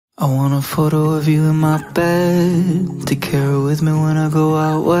I want a photo of you in my bed to carry with me when I go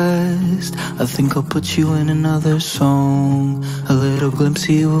out west. I think I'll put you in another song, a little glimpse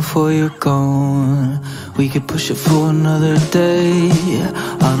of you before you're gone. We could push it for another day.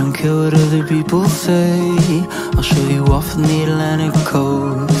 I don't care what other people say. I'll show you off on the Atlantic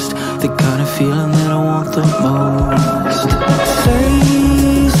coast, the kind of feeling that I want the most.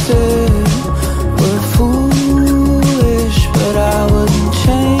 Face it, we're foolish, but I wouldn't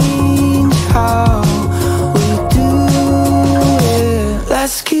change how we do it.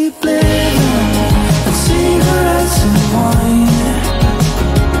 Let's keep living, and cigarettes and wine.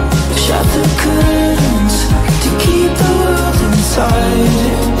 Shut the curtains to keep the world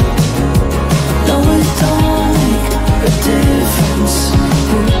inside. No, it don't make a difference.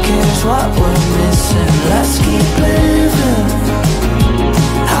 Who cares what we're missing? Let's keep living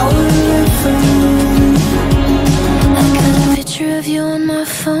how we're living. I got a picture of you on my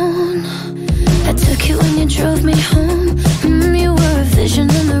phone. I took it when you drove me home. You were a vision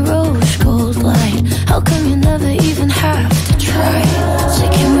in the rose gold light. How come you never even have to try? So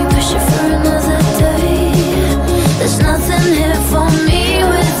can we push it for another